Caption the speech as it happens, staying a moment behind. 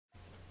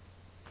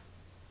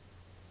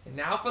And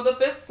now for the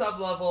 5th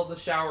sub-level of the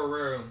shower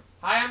room.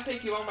 Hi, I'm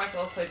Pikcube. I'm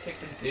Michael. Let's play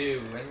Pikmin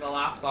 2. In the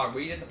last part,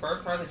 we did the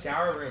first part of the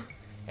shower room.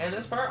 And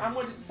this part, I'm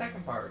going to do the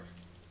second part.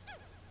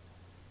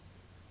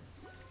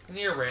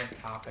 Near rant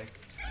topic.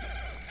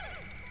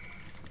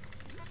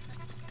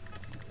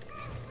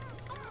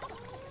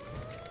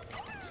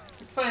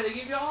 It's funny, they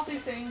give you all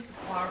these things to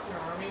flower up your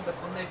army, but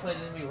then they put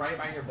enemy right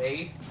by your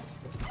base.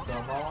 Just throw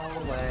them all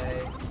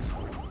away.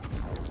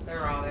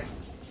 Ironic.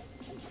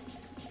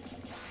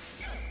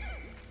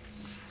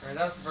 Alright,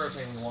 that's the first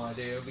thing we want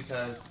to do,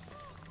 because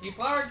you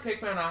flowered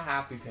Pikmin are not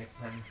happy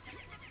Pikmin.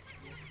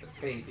 The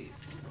babies.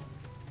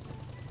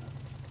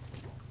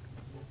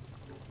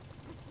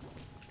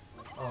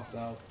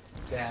 Also,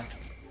 death.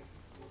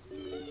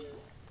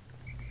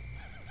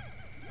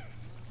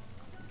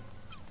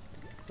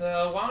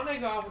 So, why don't I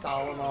go out with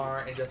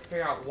Olimar and just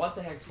figure out what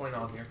the heck's going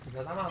on here,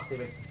 because I'm honestly a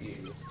bit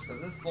confused.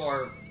 Because this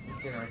floor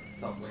generates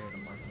itself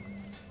randomly.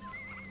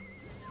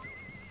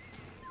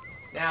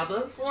 Now,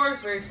 this floor is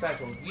very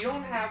special. If you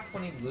don't have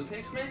 20 blue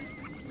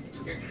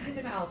Pikmin, you're kind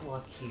of out of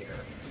luck here.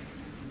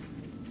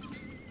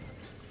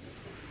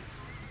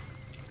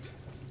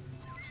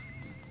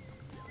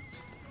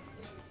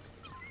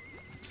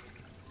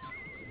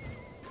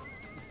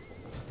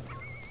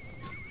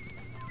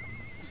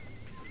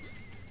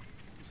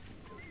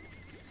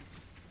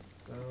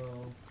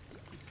 So,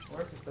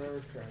 where's the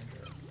third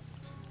treasure?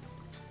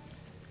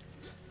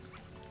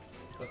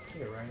 Up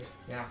here, right?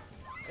 Yeah.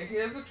 Okay,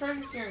 there's a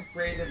treasure here in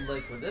Created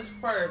Liquid. This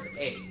requires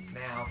 8.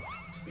 Now,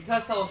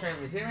 because cells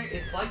randomly generate,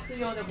 it's likely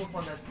you'll end up with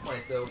one that's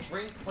 20, so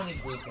bring 20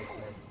 blue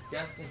Pikmin,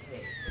 just in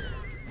case.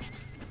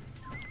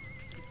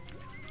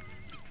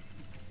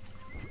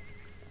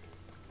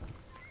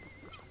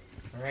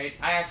 Alright,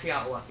 I actually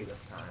got lucky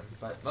this time,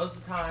 but most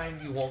of the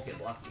time you won't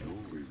get lucky.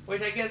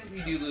 Which I guess if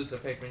you do lose a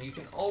Pikmin, you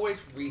can always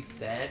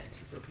reset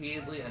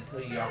repeatedly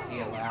until you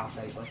actually allow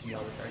that let you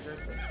all the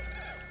treasures, but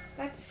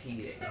that's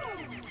cheating.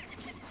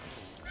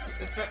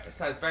 It's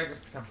better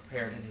just to come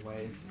prepared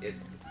anyways.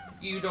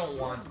 You don't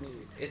want,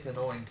 it's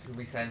annoying to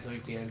reset until you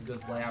get a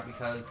good layout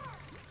because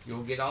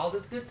you'll get all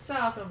this good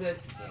stuff and you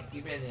can't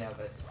keep any of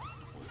it.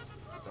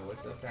 So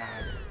it's so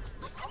sad.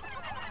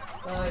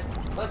 But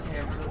let's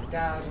hammer this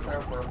guy with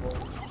our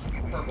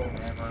purple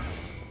hammer.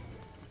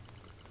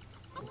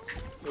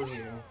 Kill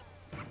you.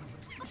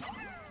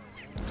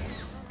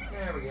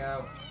 There we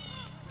go.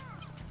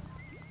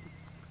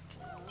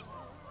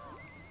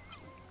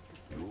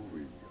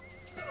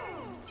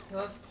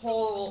 Let's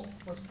pull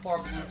our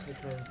blue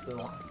Pikmin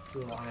to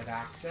the line of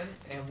action,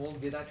 and we'll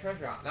get that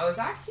treasure out. Now, there's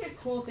actually a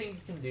cool thing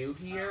you can do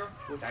here,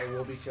 which I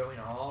will be showing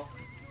off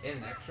in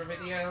an extra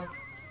video.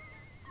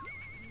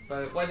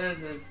 But what it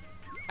is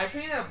I show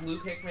you that blue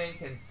Pikmin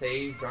can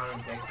save drowning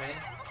Pikmin.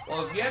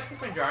 Well, if you have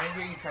Pikmin drowning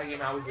here, you try to get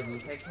them out with your blue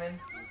Pikmin,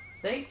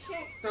 they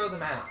can't throw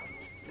them out.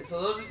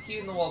 So they'll just keep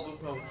in the wall, blue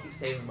Pikmin will keep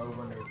saving them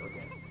over and over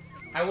again.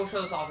 I will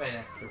show this off in an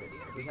extra video,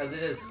 because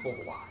it is cool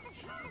to watch.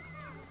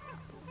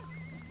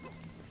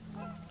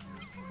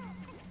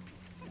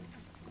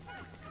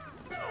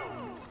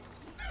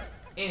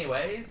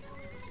 Anyways,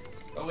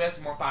 but we have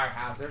some more fire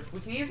hazards. We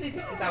can easily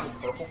take this out with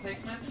purple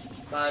Pikmin,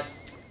 but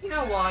you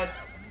know what?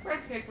 Red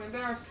Pikmin,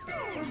 they're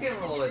getting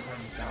a little bit of time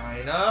to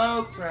shine.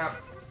 Oh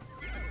crap!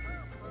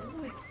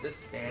 Really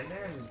just stand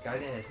there and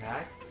guide an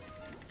attack?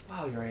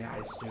 Wow, your AI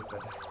is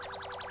stupid.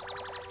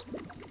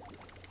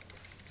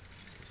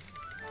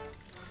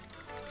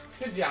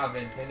 Good job,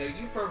 Nintendo.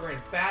 You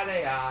programmed bad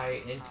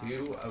AI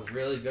into a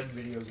really good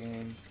video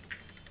game.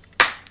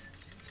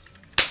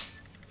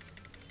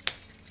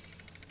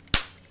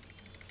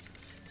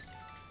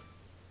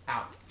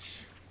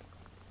 Ouch.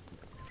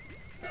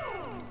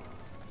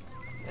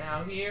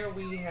 Now here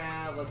we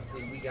have, let's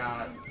see, we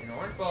got an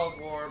orange ball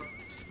orb,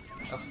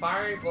 a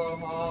fiery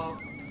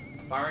blowhog,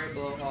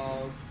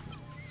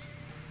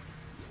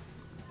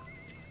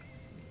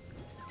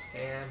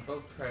 and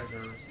both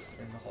treasures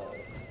in the hole.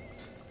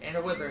 And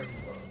a withering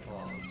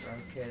blowhog.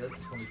 Okay, this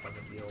is going to be fun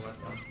to deal with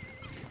them.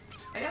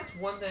 I guess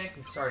one thing I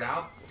can start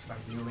out by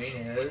doing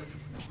is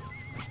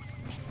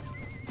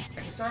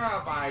I can start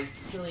out by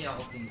killing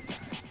all of these guys,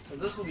 because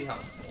this will be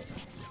helpful.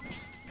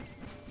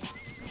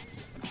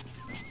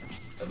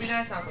 It'll be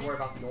nice not to worry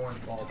about the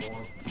orange ball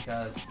board,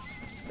 because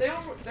they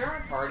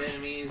aren't hard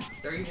enemies,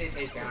 they're easy to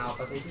take out,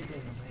 but they do get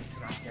in the way if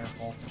you're not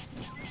careful.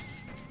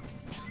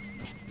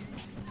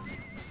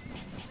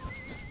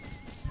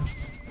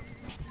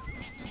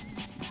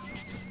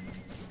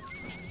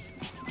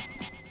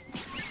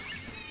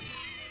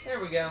 There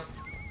we go.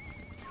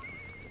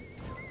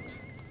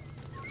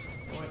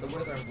 With the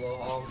withering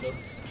blowhog,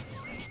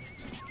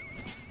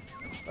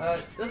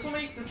 but this will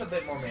make this a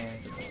bit more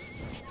manageable.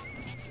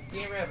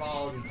 Getting rid of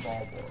all of these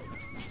ball boards.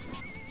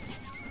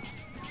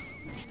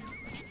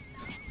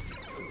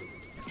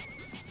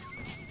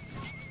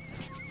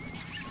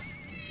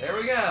 There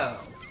we go.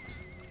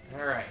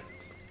 Alright.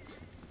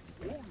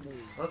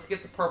 Let's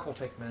get the purple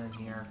Pikmin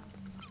in here.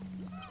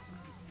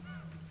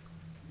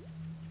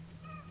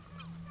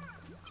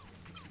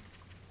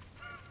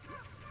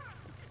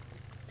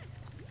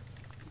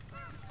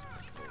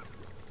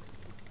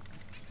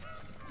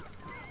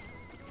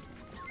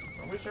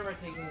 just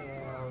start by taking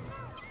out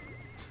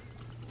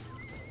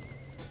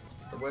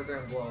the Wither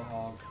and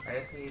Blowhog. I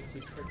just need to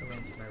trick them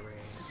into my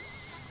range.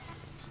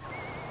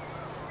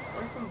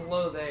 Or from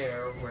below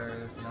there, where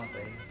there's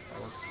nothing.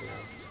 That works too.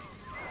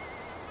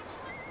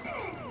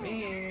 Come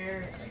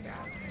here. I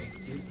got a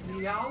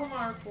juicy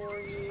Olimar for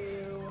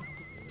you.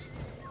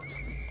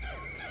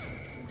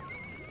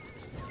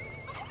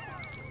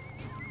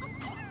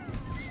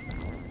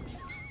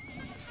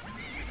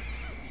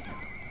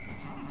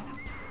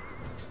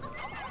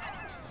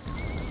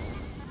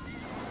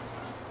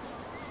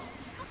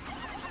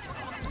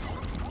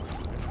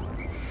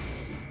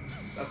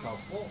 That's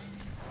helpful.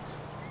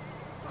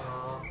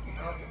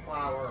 How's the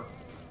flower?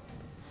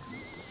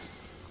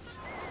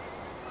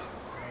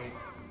 Right,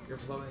 you're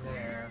floating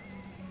there.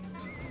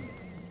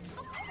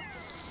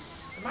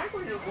 Am I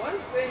going to what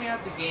is the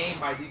at the game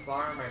by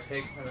deflowering my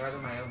Pikmin rather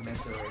than my own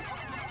misery?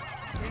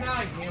 You're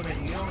not a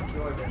human, you don't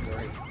enjoy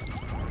misery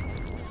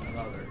of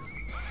others.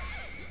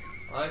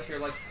 Unless you're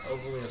like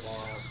overly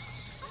evolved.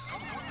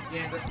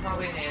 Yeah, there's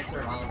probably an answer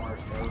in Olimar's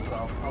notes, so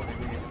I'll probably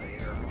read it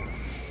later.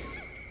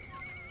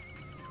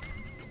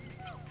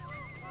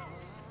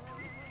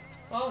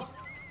 Well,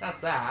 that's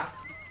that.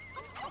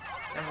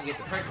 Then we get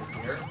the treasures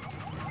here.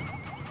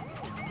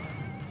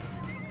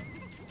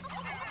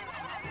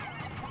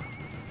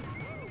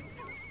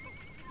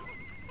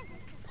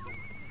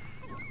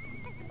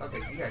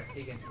 Okay, you guys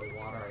take into the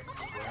water, I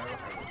swear.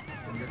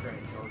 When you're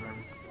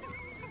grandchildren.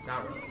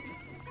 Not really.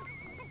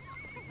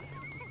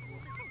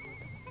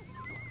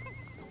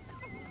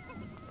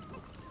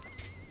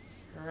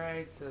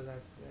 Alright, so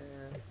that's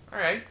there.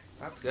 Alright,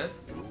 that's good.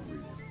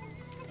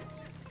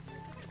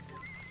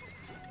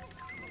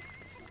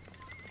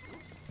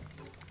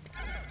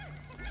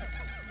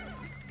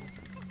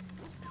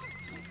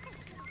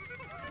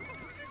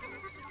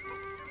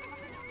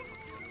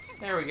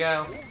 There we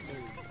go.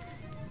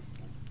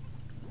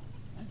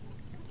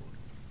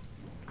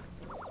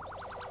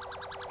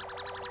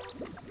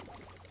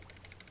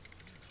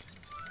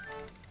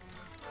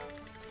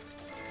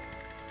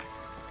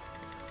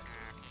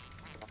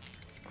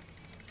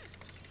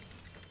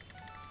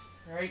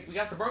 Alright, we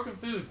got the Broken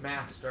Food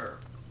Master.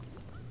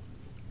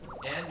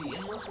 And the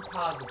Endless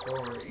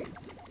Repository.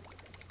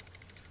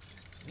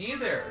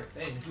 Neither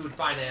things you would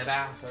find in a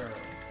bathroom.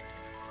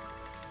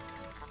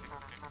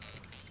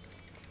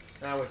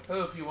 Now, I would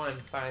hope you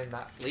wouldn't find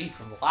that leaf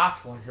from the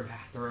last one in your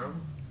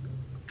bathroom.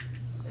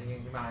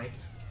 Thinking you might.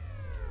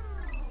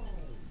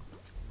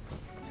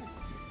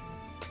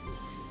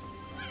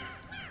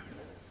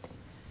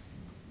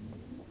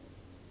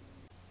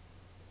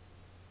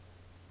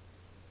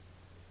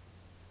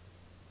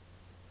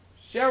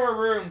 Shower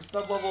room,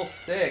 sub-level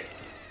 6.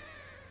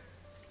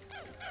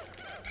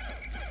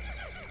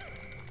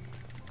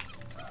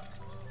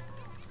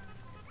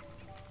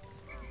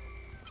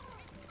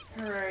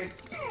 Alright,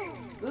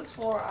 this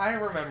floor, I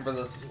remember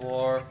this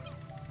floor.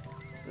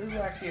 This is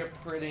actually a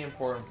pretty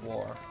important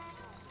floor.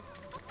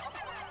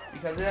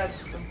 Because it has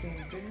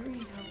something very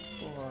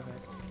helpful on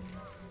it.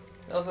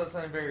 It also has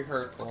something very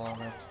hurtful on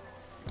it.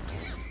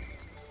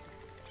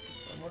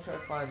 I'm gonna try to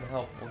find the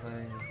helpful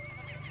thing.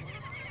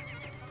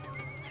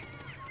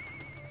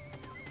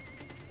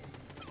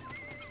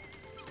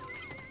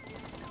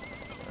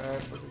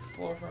 Alright, let's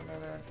explore for a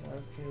minute.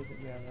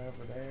 Okay, yeah,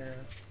 over there.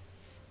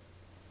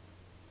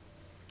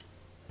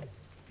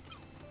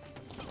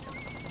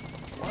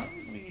 Why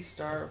don't we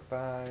start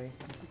by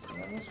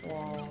on this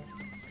wall?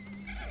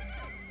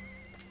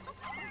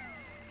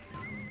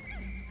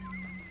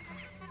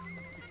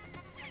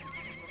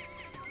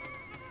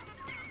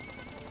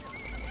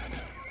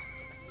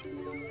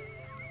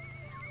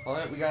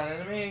 Alright, we got an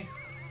enemy.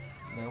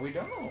 No, we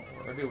don't.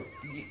 Or do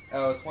we?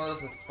 Oh, it's one of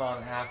those that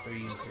spawn after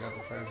you pick up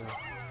the treasure.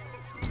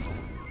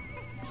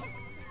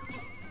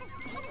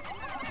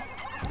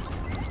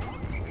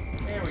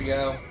 There we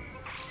go.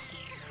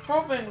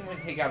 Probably we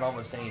take out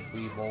almost any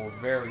Weevil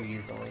very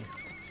easily.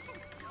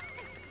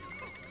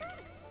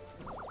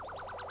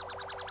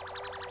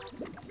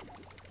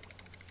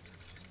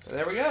 So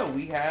there we go.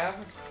 We have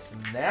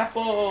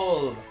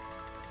Snapple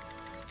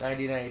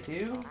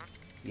 1992,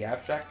 the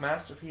abstract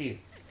masterpiece.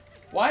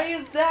 Why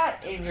is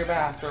that in your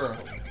bathroom?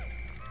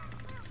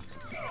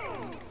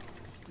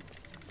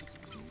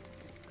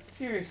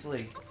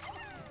 Seriously.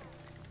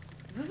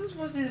 This is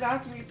supposed to be the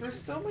bathroom. There's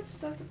so much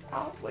stuff that's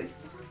out of place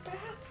for the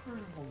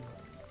bathroom.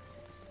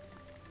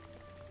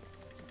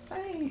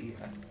 Hey.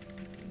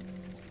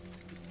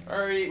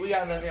 Alright, we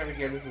got nothing over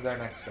here. This is our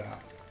next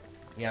stop.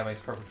 Yeah, it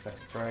makes perfect sense,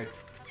 right?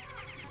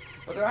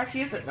 But there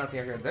actually isn't nothing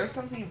over here. There's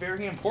something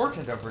very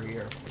important over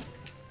here.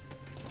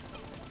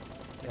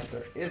 If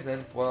there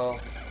isn't, well,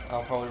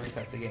 I'll probably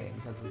reset the game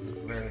because this is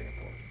very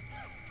important.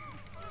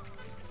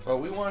 But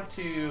we want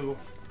to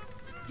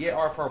get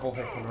our purple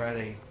Pikmin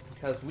ready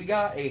because we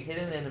got a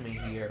hidden enemy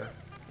here.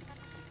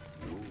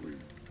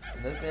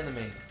 And this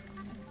enemy,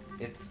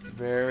 it's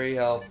very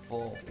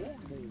helpful.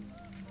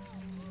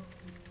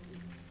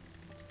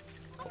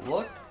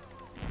 Look,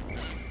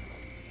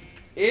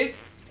 it's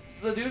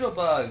the doodle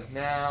bug.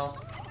 Now,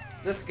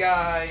 This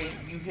guy,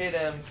 you hit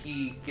him,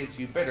 he gives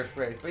you bitter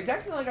sprays. But he's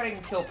actually the only guy who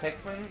can kill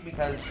Pikmin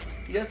because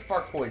he does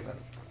spark poison.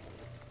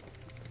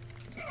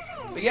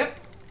 But yep,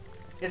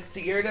 it's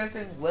Sierras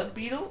and Limp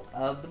Beetle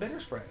of the bitter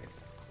sprays.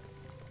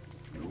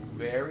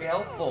 Very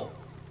helpful.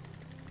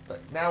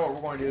 But now what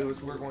we're going to do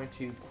is we're going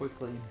to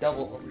quickly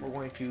we're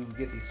going to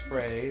get these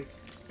sprays.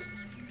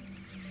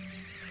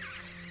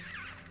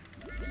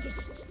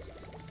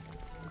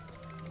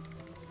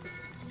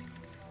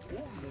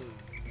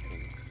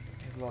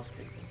 I love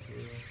Pikmin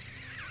too.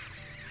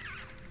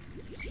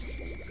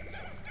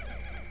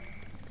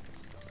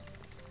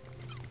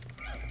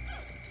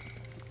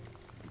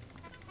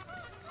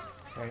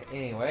 Alright,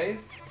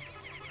 anyways.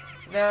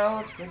 Now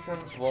let's break down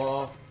this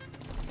wall.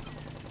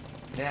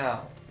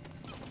 Now,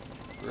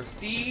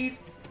 proceed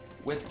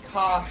with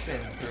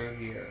caution through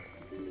here.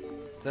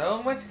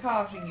 So much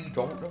caution you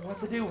don't know what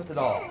to do with it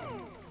all.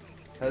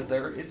 Because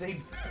there is a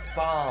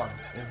bomb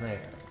in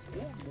there.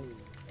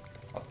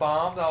 A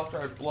bomb that'll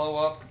try to blow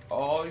up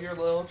all your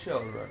little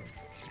children.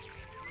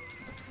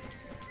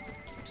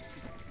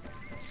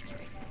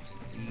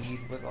 Proceed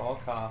with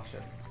all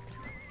caution.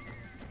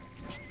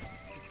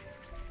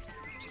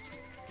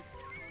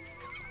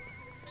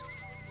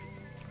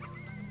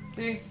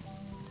 See?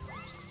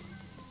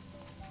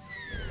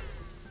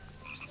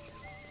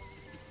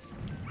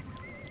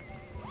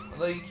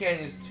 Although you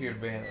can use it to your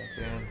advantage,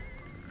 and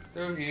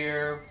through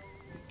here,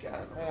 we got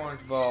an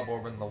orange bulb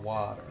over in the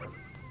water.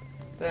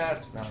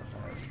 That's not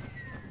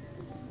nice.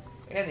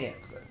 And the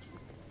exit.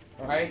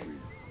 Alright?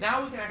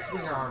 Now we can actually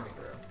bring our army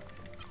through.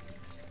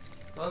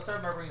 So let's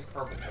start by bringing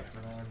purple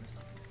Pikmin in.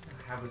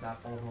 Have we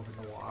got bulb over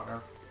the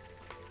water?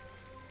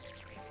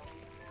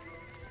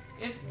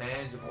 It's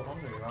manageable, don't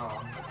get me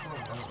wrong.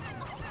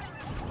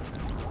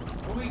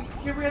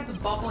 Here we have the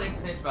bubbling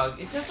snitch bug.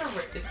 It's just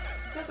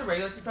a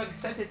regular snitch bug,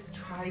 except it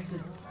tries to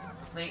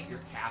plant your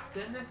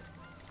captain,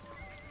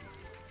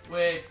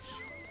 which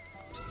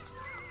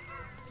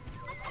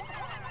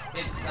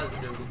it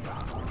doesn't do a good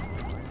job.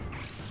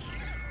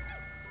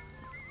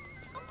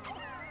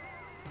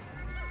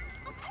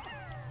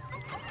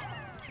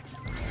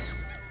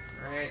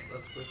 Alright,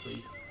 let's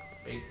quickly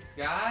bait this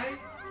guy.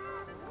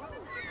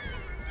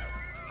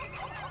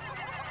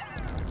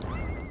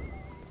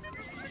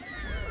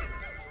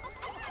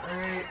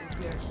 Alright, let's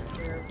be extra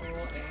careful,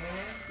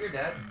 and you're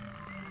dead.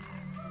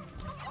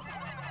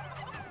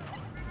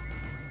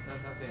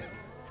 That's it.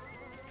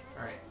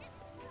 Alright.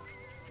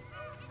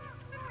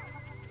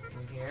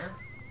 In here.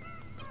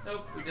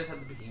 Nope, we just had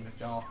the behemoth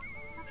jaw.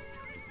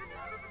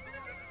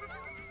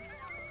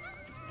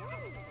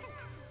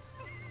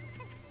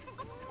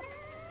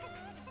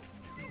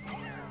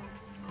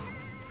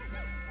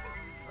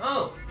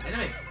 Oh,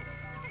 enemy!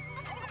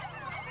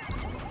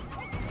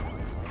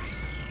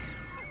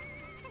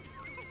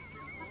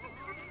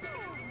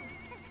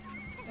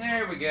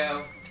 There we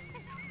go.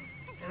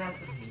 And that's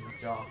the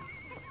behemoth jaw.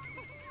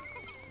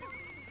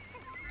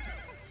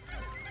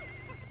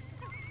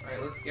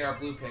 Alright, let's get our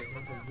blue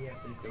Pikmin because we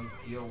have to go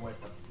deal with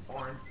the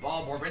orange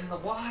bulb orb in the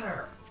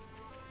water.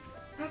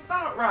 That's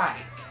not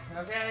right,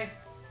 okay?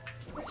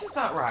 That's just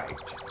not right.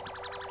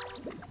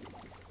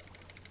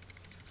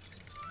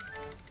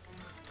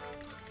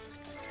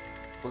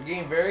 We're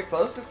getting very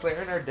close to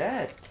clearing our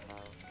debt.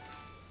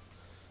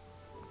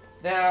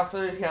 Now, for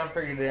those who haven't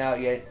figured it out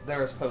yet,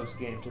 there is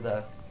post-game to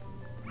this.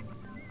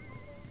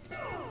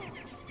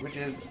 Which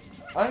is,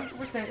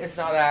 100% is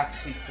not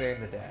actually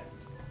clearing the debt.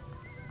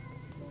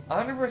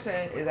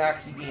 100% is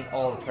actually getting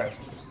all the treasures.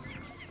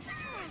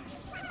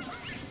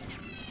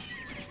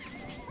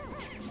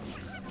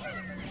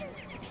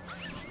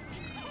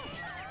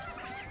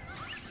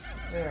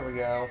 There we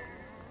go.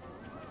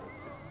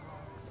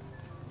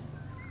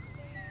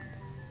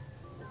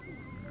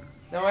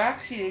 Now I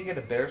actually did get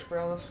a bear spray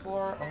on this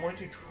floor. I'm going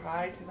to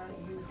try to not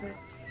use it.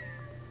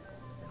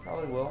 I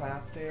probably will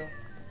have to.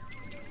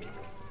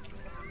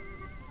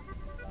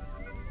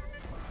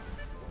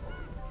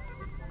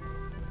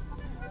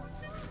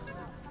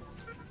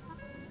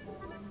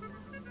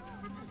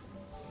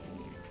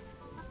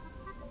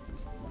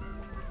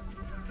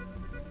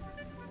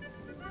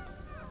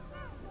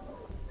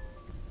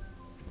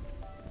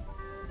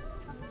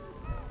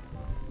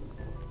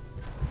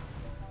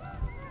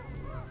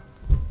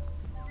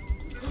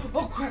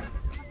 Oh crap!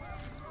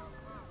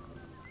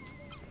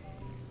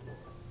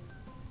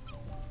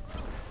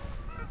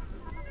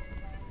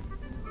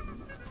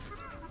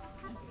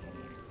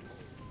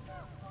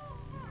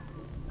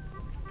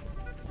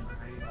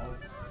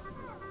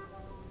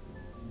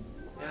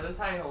 Yeah, this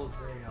high hole is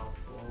very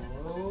helpful.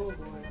 Oh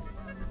boy.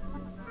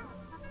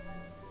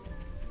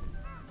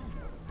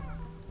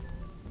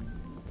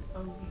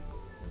 Oh,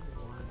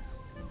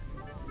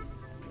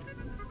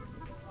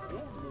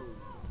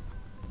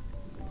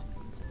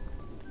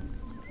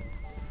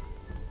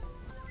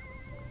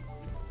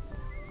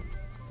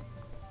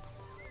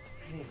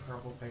 I need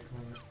purple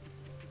Pikmin.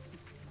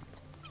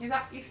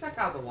 He's stuck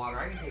out of the water.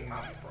 I can take him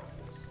out with purples.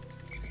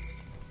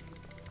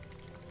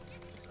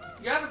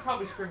 You guys are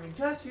probably screaming,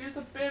 just use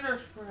a bitter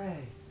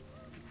spray.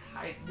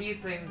 I these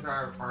things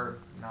are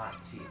not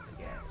cheap to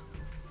get.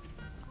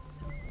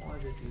 What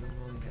did you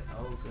really get?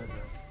 Oh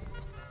goodness.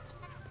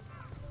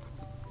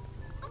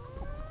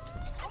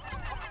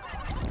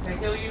 Can I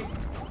kill you?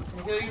 Can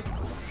I kill you?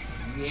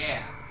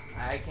 Yeah,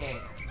 I can.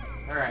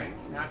 Alright,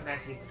 now I can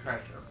actually get the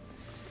treasure.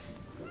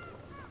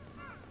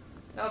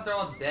 Now that they're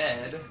all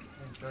dead,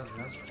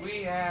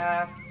 we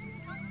have...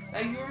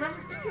 Now do you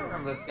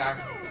remember this guy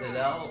from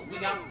Citadel? We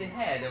got the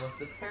head, it was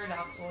the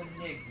Paradoxical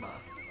Enigma.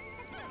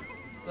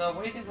 So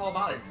what do you think all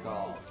about it,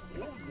 Skull?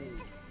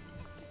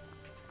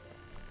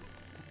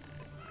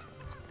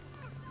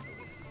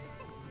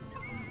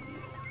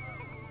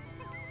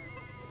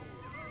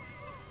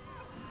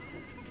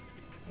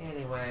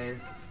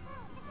 Anyways.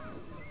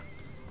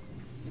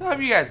 So how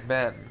have you guys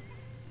been?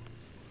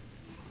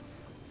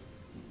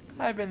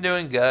 I've been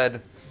doing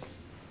good.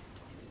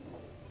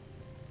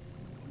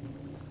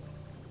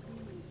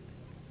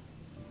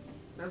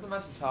 There's so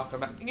much to talk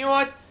about. You know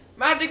what?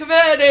 Magic of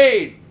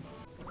editing!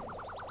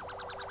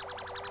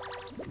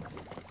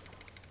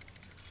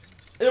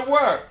 It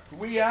worked!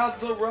 We have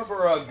the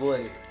rubber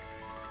ugly.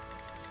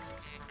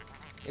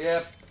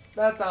 Yep,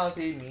 that's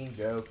honestly a mean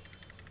joke.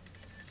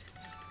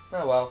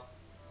 Oh well.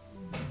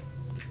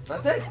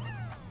 That's it.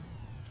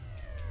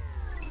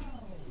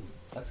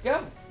 Let's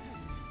go.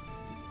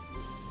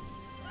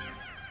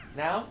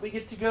 Now we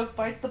get to go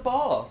fight the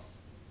boss.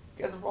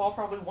 You guys have all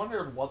probably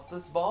wondered what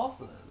this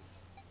boss is.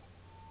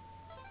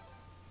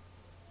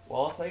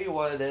 Well, I'll tell you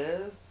what it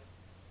is.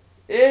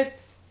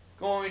 It's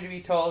going to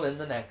be told in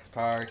the next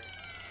part.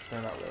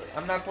 No, not really.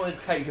 I'm not going to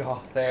cut you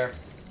off there.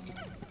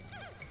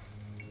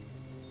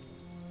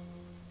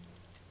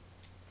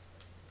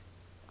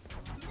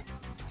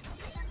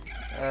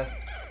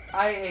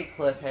 I hate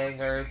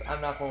cliffhangers.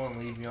 I'm not going to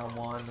leave you on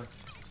one.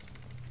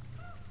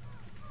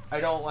 I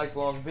don't like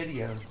long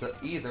videos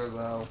either,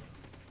 though.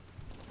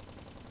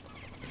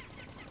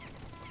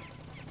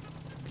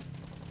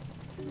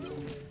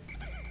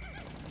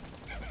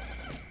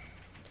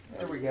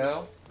 There we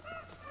go.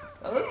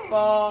 Now this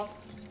boss,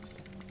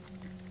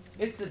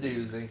 it's a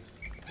doozy.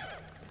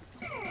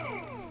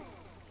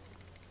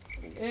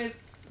 It's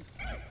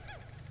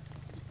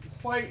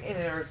quite an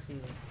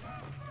interesting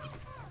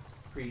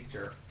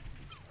creature.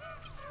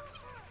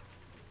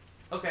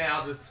 Okay,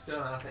 I'll just go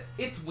on it.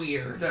 It's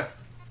weird.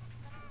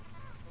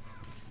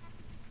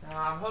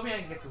 I'm hoping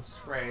I can get some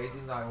sprays,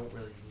 even though I won't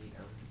really need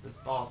them. This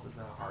boss isn't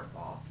a hard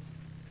boss.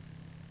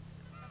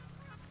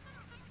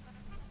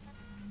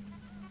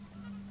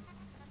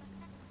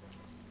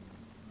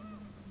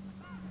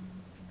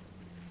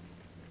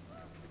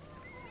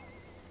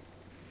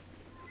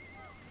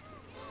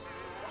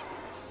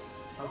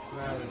 Oh,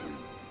 crap.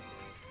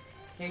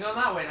 Can't go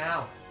that way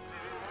now.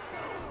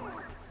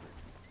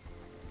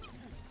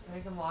 I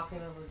can lock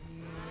it over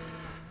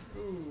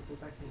here. Ooh,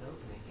 there's actually an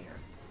opening here.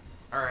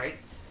 Alright.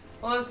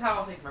 Well, that's how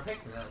I'll take my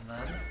Pikmin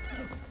then.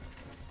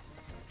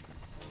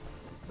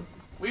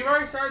 We've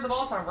already started the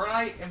boss fight,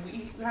 right? And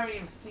we haven't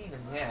even seen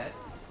him yet.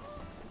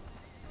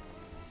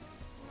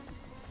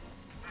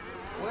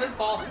 The way this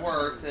boss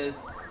works is,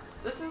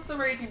 this is the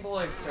Raging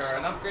Ballister,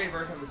 an upgraded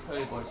version of the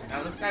Toady Ballister.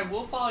 Now, this guy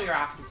will follow your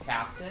active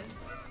captain.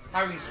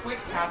 However, you switch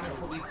captains,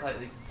 he'll be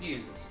slightly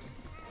confused.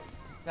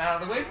 Now,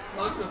 the way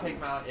most people take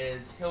him out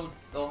is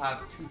they'll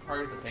have two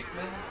parties of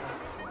Pikmin.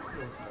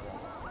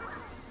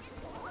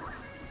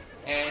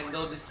 And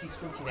they'll just keep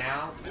switching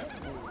out.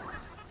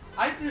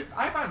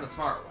 I find the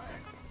smart way.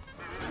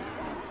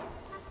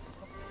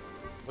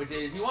 Which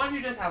is, you want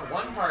to just have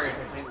one party of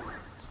Pikmin,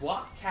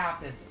 swap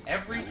captains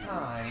every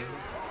time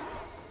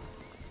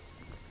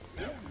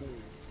he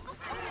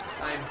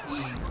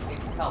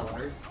takes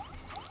colors.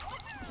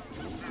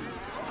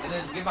 And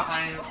then get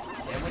behind him,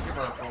 and with your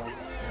purples,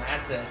 and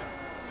that's it.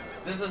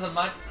 This is a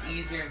much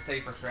easier and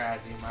safer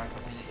strategy, in my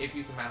opinion, if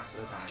you can master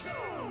the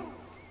timing.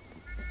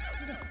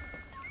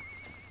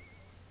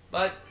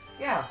 But,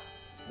 yeah,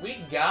 we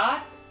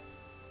got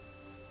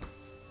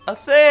a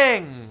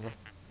thing!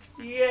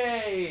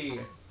 Yay!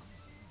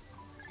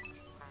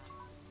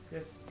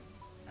 Just,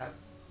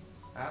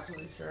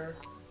 absolutely sure.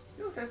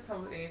 You don't just tell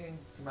me anything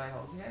to my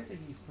home. You have to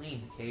be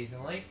cleaned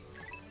occasionally.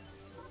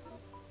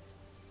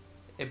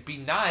 It'd be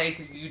nice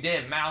if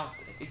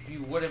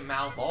you wouldn't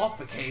mouth off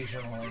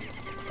occasionally.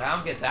 But I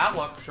don't get that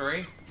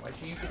luxury. Why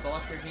should you get the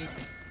luxury of me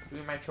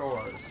doing my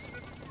chores?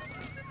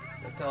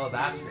 Don't tell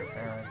that to your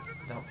parents.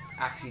 No,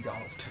 actually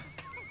don't.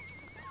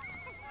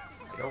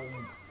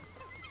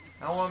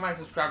 I don't want my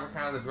subscriber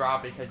count to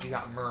drop because you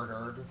got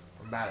murdered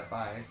from bad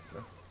advice.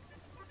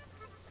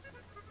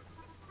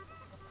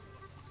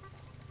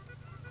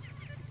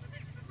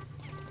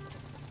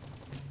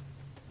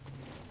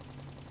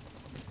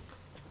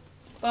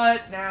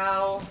 But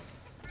now,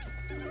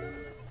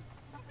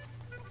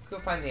 let's go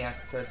find the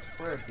exit.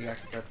 Where's the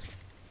exit?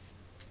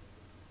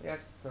 The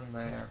exit's in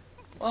there.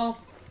 Well,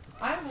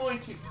 I'm going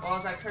to,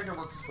 as that treasure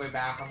works its way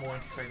back, I'm going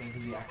to try into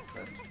the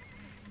exit.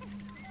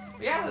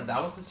 But yeah,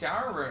 that was the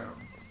shower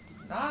room.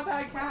 Not a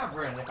bad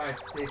cavern, if I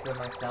say so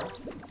myself.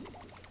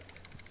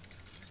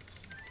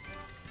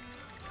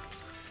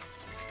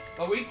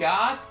 But we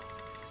got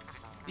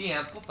the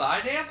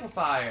amplified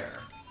amplifier.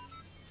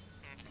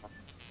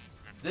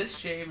 This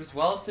shape is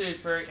well suited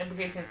for an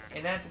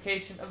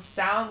amplification of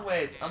sound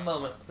waves. A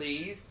moment,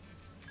 please.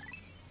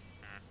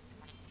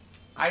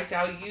 I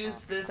shall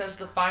use this as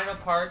the final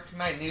part to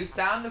my new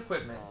sound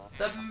equipment.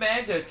 The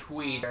Mega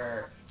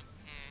Tweeter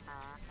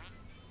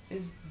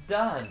is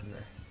done.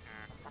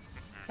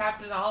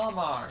 Captain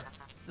Olimar,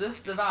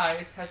 this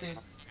device has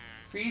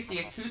increased the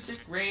acoustic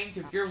range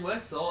of your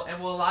whistle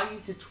and will allow you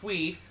to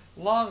tweet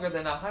longer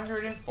than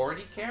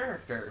 140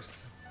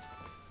 characters.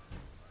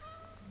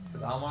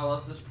 Because Olimar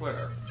loves his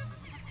Twitter.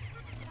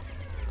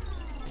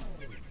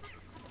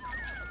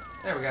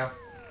 There we go.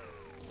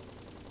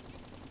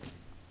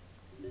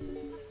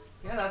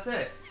 Yeah, that's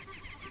it.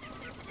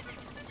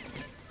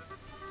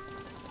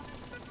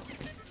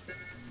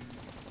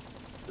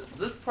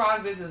 This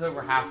project is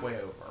over halfway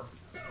over.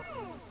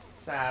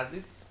 Sad.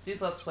 These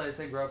Let's Plays,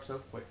 they grow up so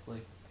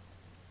quickly.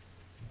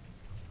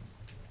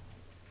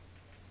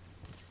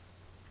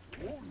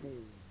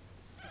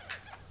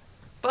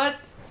 But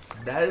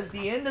that is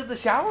the end of the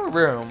shower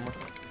room.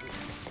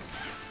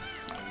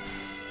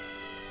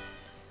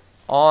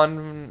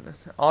 On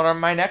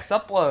my next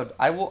upload,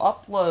 I will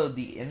upload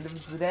the end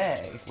of the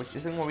day, which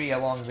isn't going to be a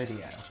long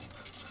video.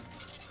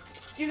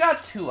 You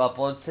got 2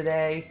 uploads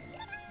today.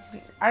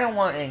 I don't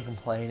want any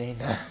complaining.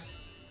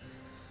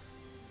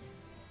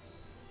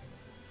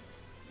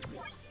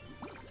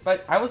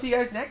 But I will see you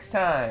guys next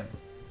time.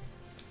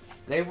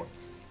 Stay.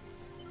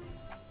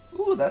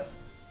 Ooh, that's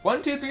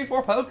 1, 2, 3,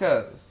 4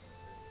 Pocos.